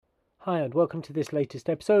Hi and welcome to this latest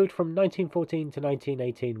episode from 1914 to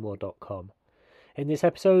 1918 war.com. In this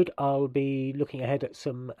episode I'll be looking ahead at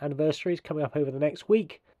some anniversaries coming up over the next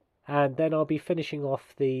week, and then I'll be finishing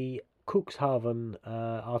off the Cuxhaven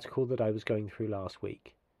article that I was going through last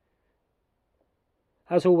week.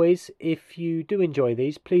 As always, if you do enjoy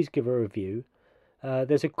these, please give a review.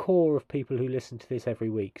 There's a core of people who listen to this every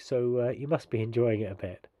week, so you must be enjoying it a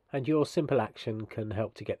bit, and your simple action can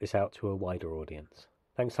help to get this out to a wider audience.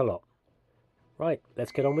 Thanks a lot. Right,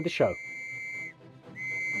 let's get on with the show.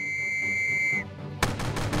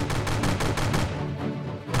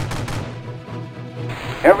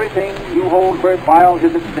 Everything you hold worthwhile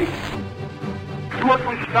is at stake. Nur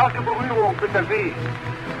durch starke Berührung mit der See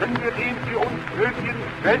können wir den für uns nötigen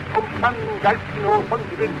weltumspannenden geistigen Horizont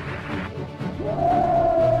gewinnen.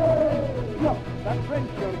 Look, that French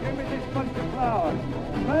girl, give me this bunch of flowers.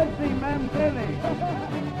 Mercy, ma'am, Billy.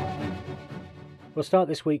 We'll start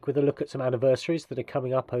this week with a look at some anniversaries that are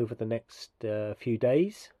coming up over the next few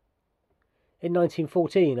days. In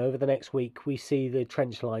 1914, over the next week, we see the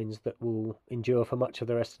trench lines that will endure for much of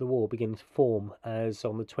the rest of the war begin to form, as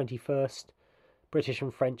on the 21st, British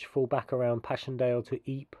and French fall back around Passchendaele to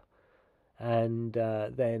Ypres, and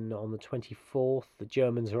then on the 24th, the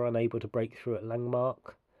Germans are unable to break through at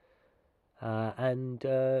Langemarck, and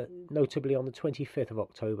notably on the 25th of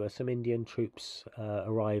October, some Indian troops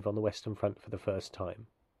arrive on the Western Front for the first time.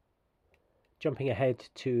 Jumping ahead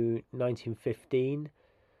to 1915,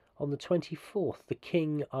 on the 24th, the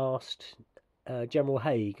King asked General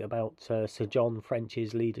Haig about Sir John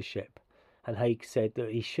French's leadership, and Haig said that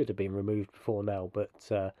he should have been removed before now, but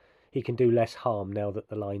he can do less harm now that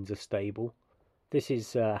the lines are stable. This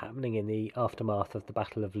is happening in the aftermath of the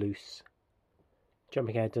Battle of Loos.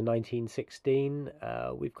 Jumping ahead to 1916,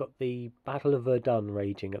 we've got the Battle of Verdun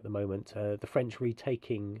raging at the moment, the French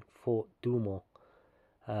retaking Fort Douaumont,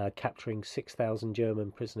 capturing 6,000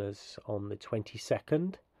 German prisoners on the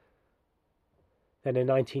 22nd. Then in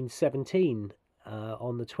 1917,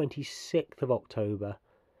 on the 26th of October,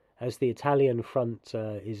 as the Italian front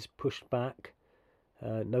is pushed back,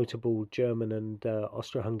 notable German and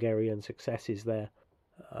Austro-Hungarian successes there,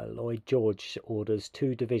 Lloyd George orders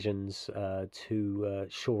 2 divisions to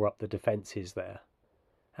shore up the defences there.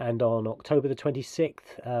 And on October the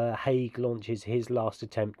 26th, Haig launches his last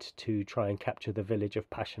attempt to try and capture the village of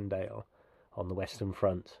Passchendaele on the Western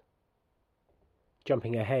Front.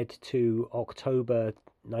 Jumping ahead to October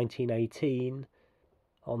 1918,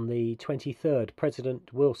 on the 23rd,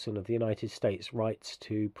 President Wilson of the United States writes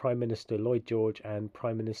to Prime Minister Lloyd George and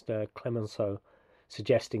Prime Minister Clemenceau,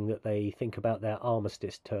 suggesting that they think about their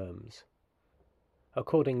armistice terms.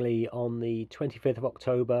 Accordingly, on the 25th of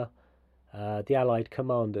October, the Allied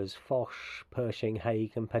commanders Foch, Pershing,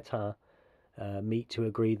 Haig and Pétain meet to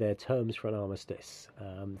agree their terms for an armistice,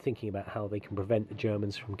 thinking about how they can prevent the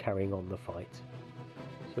Germans from carrying on the fight.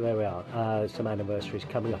 So there we are, some anniversaries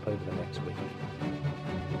coming up over the next week.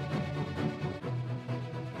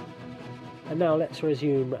 And now let's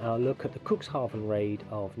resume our look at the Cuxhaven raid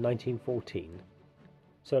of 1914.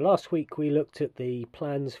 So last week we looked at the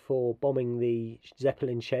plans for bombing the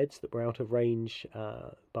Zeppelin sheds that were out of range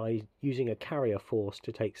by using a carrier force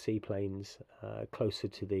to take seaplanes closer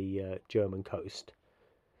to the German coast.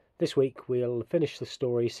 This week we'll finish the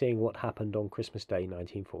story seeing what happened on Christmas Day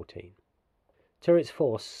 1914. Turret's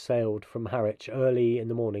force sailed from Harwich early in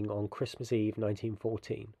the morning on Christmas Eve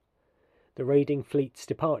 1914. The raiding fleet's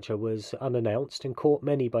departure was unannounced and caught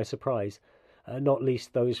many by surprise, not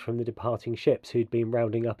least those from the departing ships who'd been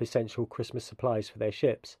rounding up essential Christmas supplies for their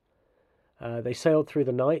ships. They sailed through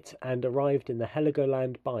the night and arrived in the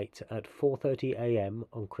Heligoland Bight at 4:30 a.m.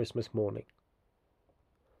 on Christmas morning.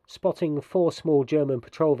 Spotting 4 small German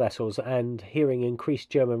patrol vessels and hearing increased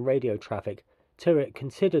German radio traffic, Turret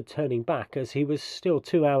considered turning back as he was still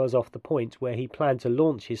 2 hours off the point where he planned to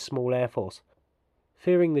launch his small air force.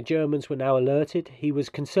 Fearing the Germans were now alerted, he was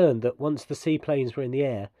concerned that once the seaplanes were in the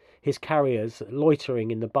air, his carriers, loitering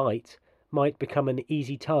in the Bight, might become an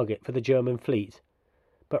easy target for the German fleet.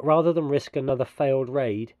 But rather than risk another failed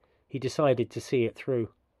raid, he decided to see it through.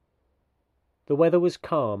 The weather was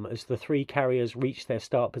calm as the 3 carriers reached their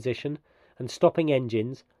start position and, stopping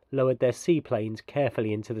engines, lowered their seaplanes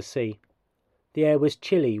carefully into the sea. The air was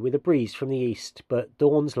chilly with a breeze from the east, but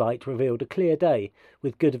dawn's light revealed a clear day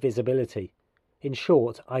with good visibility. In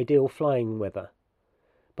short, ideal flying weather.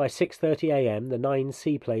 By 6:30 a.m. the 9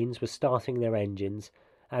 seaplanes were starting their engines,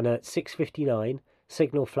 and at 6:59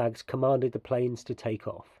 signal flags commanded the planes to take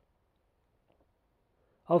off.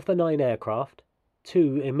 Of the 9 aircraft,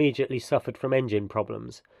 2 immediately suffered from engine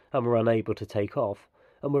problems and were unable to take off,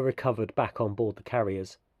 and were recovered back on board the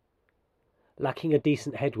carriers. Lacking a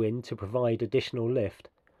decent headwind to provide additional lift,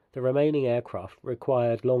 the remaining aircraft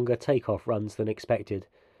required longer takeoff runs than expected,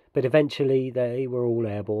 but eventually they were all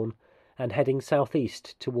airborne and heading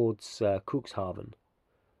southeast towards Cuxhaven.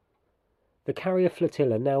 The carrier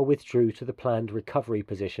flotilla now withdrew to the planned recovery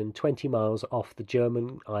position 20 miles off the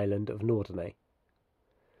German island of Norderney.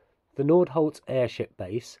 The Nordholz airship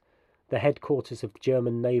base, the headquarters of the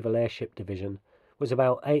German Naval Airship Division, was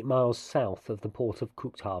about 8 miles south of the port of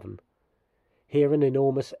Cuxhaven. Here an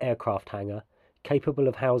enormous aircraft hangar, capable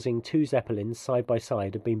of housing 2 Zeppelins side by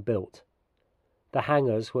side, had been built. The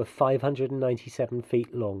hangars were 597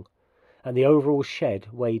 feet long, and the overall shed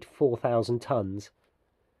weighed 4,000 tons.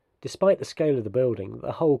 Despite the scale of the building,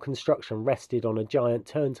 the whole construction rested on a giant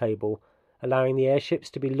turntable, allowing the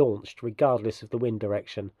airships to be launched regardless of the wind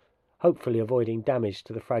direction, hopefully avoiding damage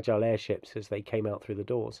to the fragile airships as they came out through the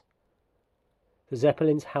doors. The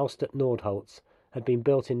Zeppelins housed at Nordholz had been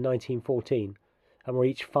built in 1914 and were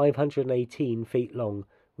each 518 feet long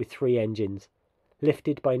with 3 engines,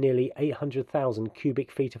 lifted by nearly 800,000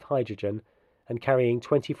 cubic feet of hydrogen and carrying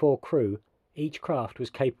 24 crew. Each craft was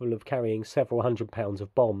capable of carrying several hundred pounds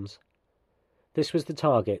of bombs. This was the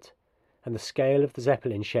target, and the scale of the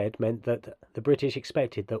Zeppelin shed meant that the British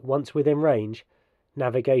expected that once within range,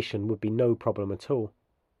 navigation would be no problem at all.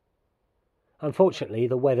 Unfortunately,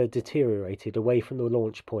 the weather deteriorated away from the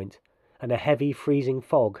launch point, and a heavy freezing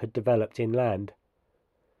fog had developed inland.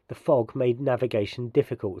 The fog made navigation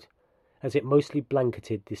difficult, as it mostly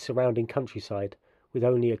blanketed the surrounding countryside with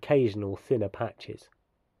only occasional thinner patches.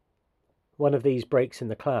 One of these breaks in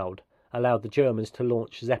the cloud allowed the Germans to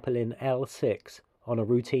launch Zeppelin L-6 on a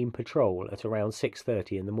routine patrol at around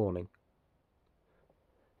 6:30 in the morning.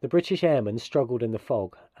 The British airmen struggled in the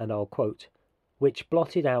fog, and I'll quote, which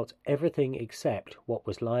blotted out everything except what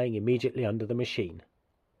was lying immediately under the machine.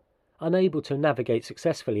 Unable to navigate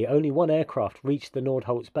successfully, only one aircraft reached the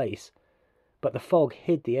Nordholz base, but the fog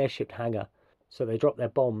hid the airship hangar, so they dropped their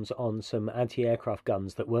bombs on some anti-aircraft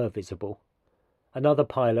guns that were visible. Another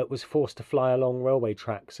pilot was forced to fly along railway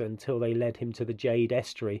tracks until they led him to the Jade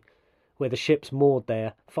estuary, where the ships moored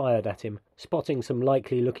there fired at him. Spotting some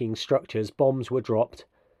likely-looking structures, bombs were dropped,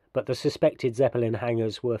 but the suspected Zeppelin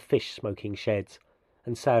hangars were fish-smoking sheds,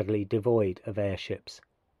 and sadly devoid of airships.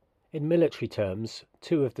 In military terms,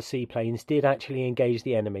 2 of the seaplanes did actually engage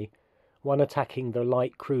the enemy, one attacking the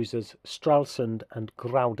light cruisers Stralsund and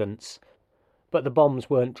Graudenz, but the bombs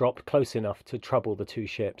weren't dropped close enough to trouble the 2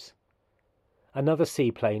 ships. Another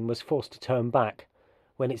seaplane was forced to turn back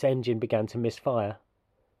when its engine began to misfire.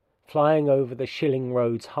 Flying over the Schilling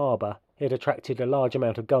Roads harbour, it attracted a large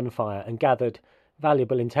amount of gunfire and gathered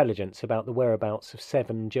valuable intelligence about the whereabouts of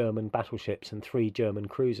 7 German battleships and 3 German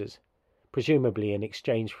cruisers, presumably in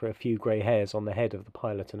exchange for a few grey hairs on the head of the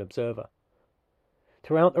pilot and observer.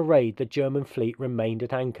 Throughout the raid, the German fleet remained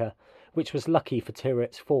at anchor, which was lucky for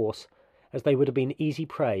Tirret's force, as they would have been easy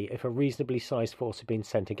prey if a reasonably sized force had been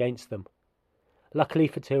sent against them. Luckily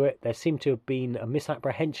for Tirret, there seemed to have been a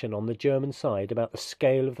misapprehension on the German side about the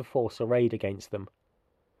scale of the force arrayed against them.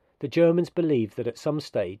 The Germans believed that at some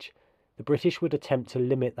stage the British would attempt to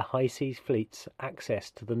limit the high seas fleet's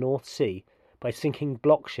access to the North Sea by sinking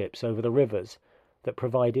block ships over the rivers that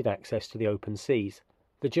provided access to the open seas.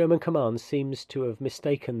 The German command seems to have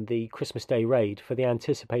mistaken the Christmas Day raid for the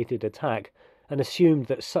anticipated attack and assumed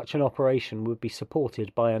that such an operation would be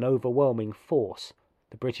supported by an overwhelming force,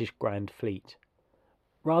 the British Grand Fleet.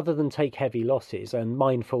 Rather than take heavy losses, and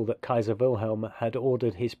mindful that Kaiser Wilhelm had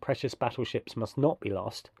ordered his precious battleships must not be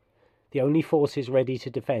lost, the only forces ready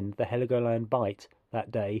to defend the Heligoland Bight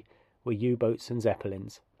that day were U-boats and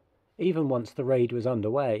Zeppelins. Even once the raid was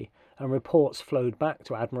underway, and reports flowed back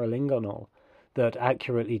to Admiral Ingenohl that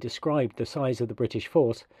accurately described the size of the British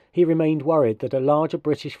force, he remained worried that a larger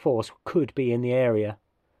British force could be in the area.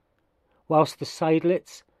 Whilst the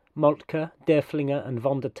Seydlitz, Moltke, Derfflinger and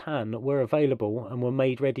von der Tann were available and were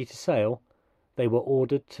made ready to sail, they were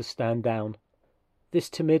ordered to stand down. This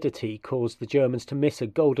timidity caused the Germans to miss a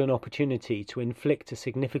golden opportunity to inflict a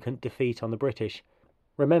significant defeat on the British.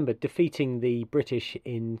 Remember, defeating the British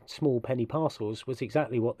in small penny parcels was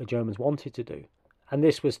exactly what the Germans wanted to do, and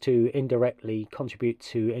this was to indirectly contribute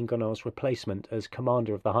to Ingenohl's replacement as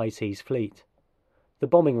commander of the High Seas Fleet. The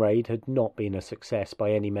bombing raid had not been a success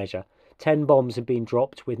by any measure. 10 bombs had been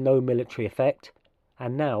dropped with no military effect,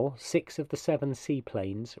 and now 6 of the 7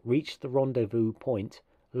 seaplanes reached the rendezvous point,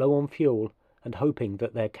 low on fuel and hoping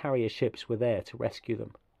that their carrier ships were there to rescue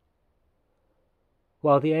them.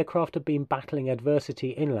 While the aircraft had been battling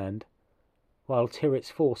adversity inland, while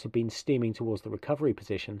Tirret's force had been steaming towards the recovery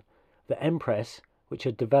position, the Empress, which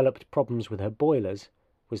had developed problems with her boilers,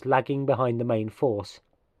 was lagging behind the main force,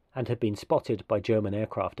 and had been spotted by German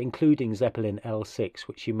aircraft, including Zeppelin L6,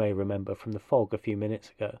 which you may remember from the fog a few minutes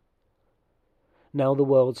ago. Now the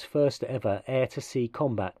world's first ever air-to-sea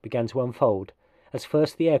combat began to unfold, as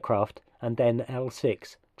first the aircraft and then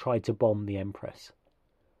L6 tried to bomb the Empress.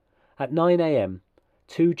 At 9 a.m,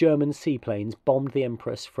 2 German seaplanes bombed the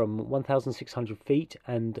Empress from 1,600 feet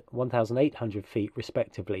and 1,800 feet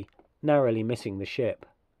respectively, narrowly missing the ship.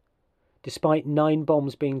 Despite 9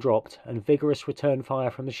 bombs being dropped and vigorous return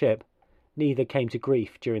fire from the ship, neither came to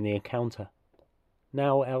grief during the encounter.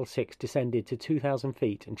 Now L6 descended to 2,000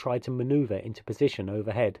 feet and tried to manoeuvre into position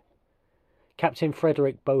overhead. Captain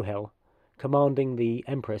Frederick Bohel, commanding the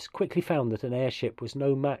Empress, quickly found that an airship was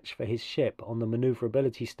no match for his ship on the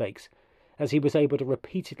manoeuvrability stakes, as he was able to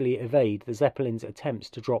repeatedly evade the Zeppelin's attempts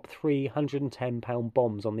to drop 3 110-pound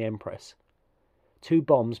bombs on the Empress. 2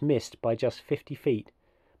 bombs missed by just 50 feet,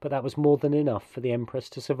 but that was more than enough for the Empress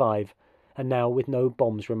to survive, and now with no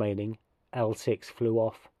bombs remaining, L6 flew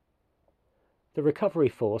off. The recovery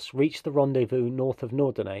force reached the rendezvous north of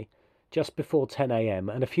Norderney just before 10 a.m,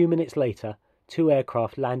 and a few minutes later 2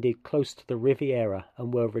 aircraft landed close to the Riviera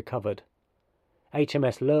and were recovered.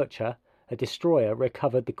 HMS Lurcher, a destroyer,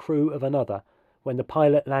 recovered the crew of another when the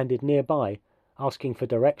pilot landed nearby, asking for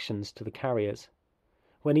directions to the carriers.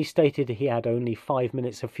 When he stated he had only 5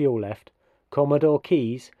 minutes of fuel left, Commodore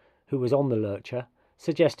Keyes, who was on the Lurcher,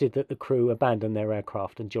 suggested that the crew abandon their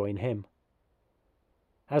aircraft and join him.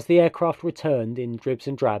 As the aircraft returned in dribs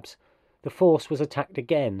and drabs, the force was attacked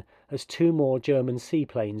again as 2 more German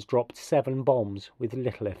seaplanes dropped 7 bombs with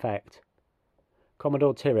little effect.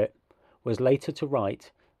 Commodore Tirett was later to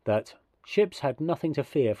write that ships had nothing to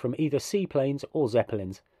fear from either seaplanes or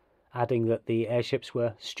Zeppelins, adding that the airships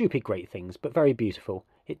were stupid great things, but very beautiful.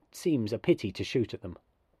 It seems a pity to shoot at them.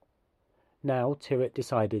 Now Tirett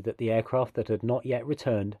decided that the aircraft that had not yet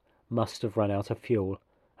returned must have run out of fuel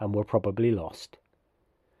and were probably lost.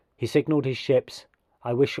 He signalled his ships,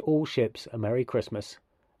 "I wish all ships a Merry Christmas,"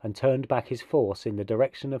 and turned back his force in the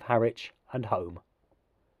direction of Harwich and home.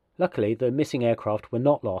 Luckily, the missing aircraft were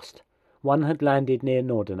not lost. One had landed near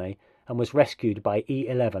Norderney and was rescued by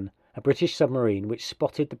E-11, a British submarine which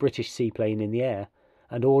spotted the British seaplane in the air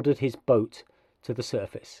and ordered his boat to the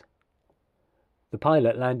surface. The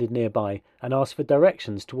pilot landed nearby and asked for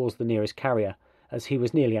directions towards the nearest carrier, as he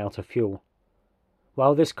was nearly out of fuel.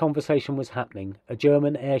 While this conversation was happening, a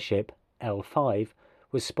German airship, L5,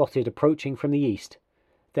 was spotted approaching from the east.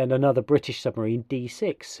 Then another British submarine,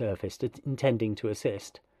 D6, surfaced, intending to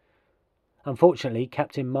assist. Unfortunately,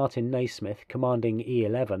 Captain Martin Naismith, commanding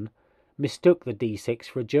E-11, mistook the D6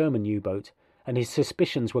 for a German U-boat, and his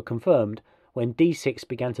suspicions were confirmed when D6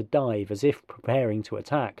 began to dive as if preparing to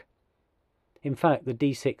attack. In fact, the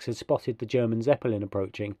D6 had spotted the German Zeppelin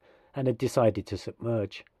approaching and had decided to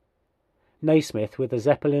submerge. Naismith, with a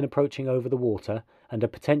Zeppelin approaching over the water and a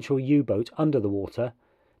potential U-boat under the water,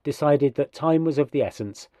 decided that time was of the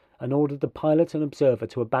essence and ordered the pilot and observer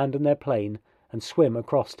to abandon their plane and swim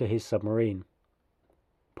across to his submarine.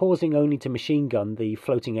 Pausing only to machine gun the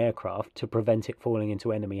floating aircraft to prevent it falling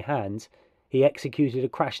into enemy hands, he executed a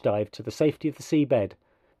crash dive to the safety of the seabed.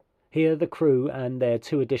 Here the crew and their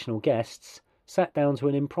 2 additional guests sat down to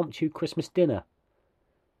an impromptu Christmas dinner.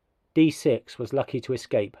 D6 was lucky to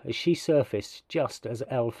escape as she surfaced just as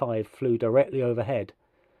L5 flew directly overhead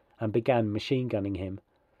and began machine gunning him.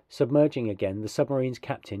 Submerging again, the submarine's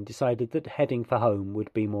captain decided that heading for home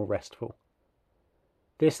would be more restful.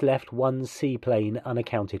 This left 1 seaplane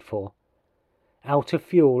unaccounted for. Out of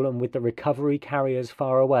fuel and with the recovery carriers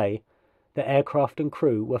far away, the aircraft and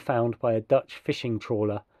crew were found by a Dutch fishing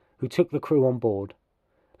trawler who took the crew on board.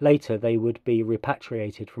 Later they would be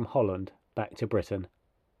repatriated from Holland back to Britain.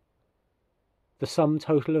 The sum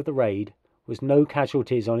total of the raid was no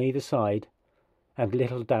casualties on either side and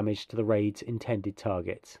little damage to the raid's intended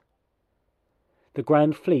targets. The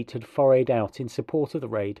Grand Fleet had forayed out in support of the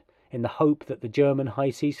raid in the hope that the German High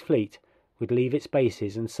Seas Fleet would leave its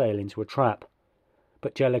bases and sail into a trap,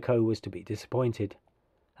 but Jellicoe was to be disappointed,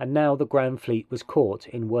 and now the Grand Fleet was caught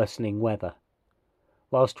in worsening weather.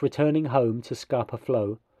 Whilst returning home to Scapa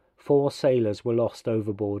Flow, 4 sailors were lost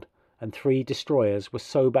overboard and 3 destroyers were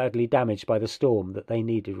so badly damaged by the storm that they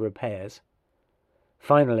needed repairs.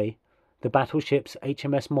 Finally, the battleships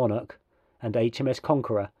HMS Monarch and HMS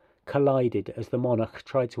Conqueror collided as the Monarch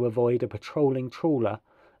tried to avoid a patrolling trawler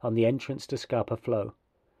on the entrance to Scapa Flow.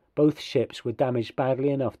 Both ships were damaged badly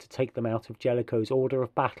enough to take them out of Jellicoe's order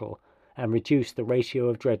of battle and reduce the ratio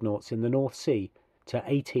of dreadnoughts in the North Sea to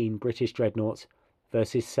 18 British dreadnoughts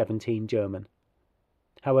versus 17 German.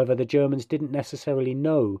 However, the Germans didn't necessarily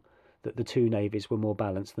know that the 2 navies were more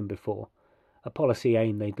balanced than before, a policy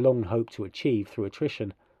aim they'd long hoped to achieve through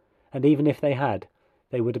attrition, and even if they had,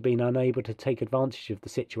 they would have been unable to take advantage of the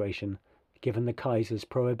situation, given the Kaiser's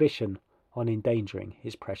prohibition on endangering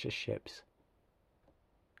his precious ships.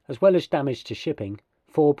 As well as damage to shipping,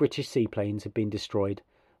 4 British seaplanes had been destroyed,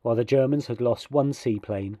 while the Germans had lost 1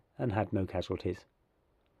 seaplane and had no casualties.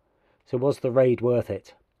 So was the raid worth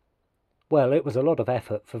it? Well, it was a lot of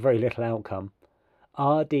effort for very little outcome.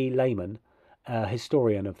 R.D. Lehman, a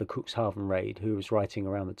historian of the Cuxhaven raid who was writing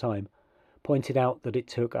around the time, pointed out that it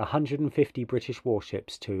took 150 British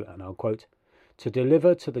warships to, and I'll quote, to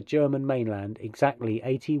deliver to the German mainland exactly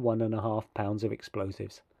 81.5 pounds of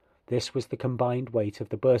explosives. This was the combined weight of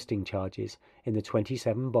the bursting charges in the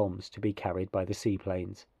 27 bombs to be carried by the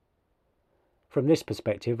seaplanes. From this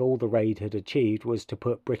perspective, all the raid had achieved was to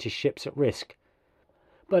put British ships at risk.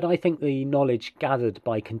 But I think the knowledge gathered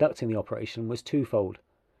by conducting the operation was twofold.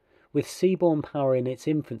 With seaborne power in its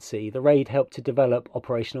infancy, the raid helped to develop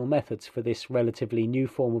operational methods for this relatively new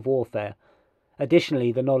form of warfare.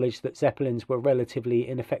 Additionally, the knowledge that Zeppelins were relatively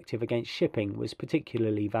ineffective against shipping was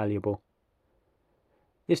particularly valuable.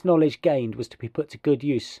 This knowledge gained was to be put to good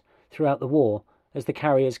use throughout the war as the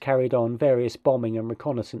carriers carried on various bombing and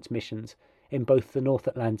reconnaissance missions in both the North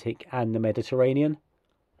Atlantic and the Mediterranean.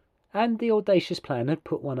 And the audacious plan had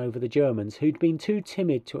put one over the Germans, who'd been too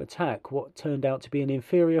timid to attack what turned out to be an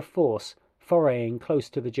inferior force foraying close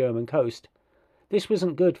to the German coast. This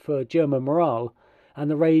wasn't good for German morale, and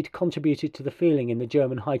the raid contributed to the feeling in the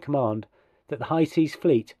German High Command that the High Seas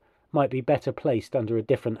Fleet might be better placed under a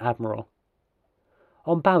different admiral.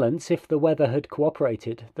 On balance, if the weather had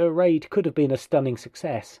cooperated, the raid could have been a stunning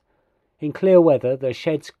success. In clear weather, the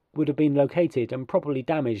sheds would have been located and probably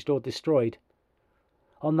damaged or destroyed.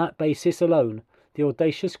 On that basis alone, the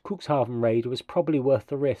audacious Cuxhaven raid was probably worth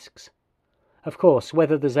the risks. Of course,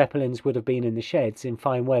 whether the Zeppelins would have been in the sheds in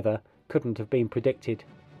fine weather couldn't have been predicted.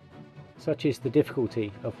 Such is the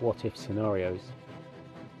difficulty of what-if scenarios.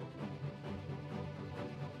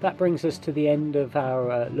 That brings us to the end of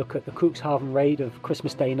our look at the Cuxhaven raid of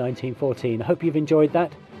Christmas Day 1914. I hope you've enjoyed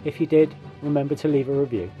that. If you did, remember to leave a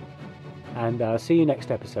review. And see you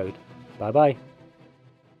next episode. Bye bye.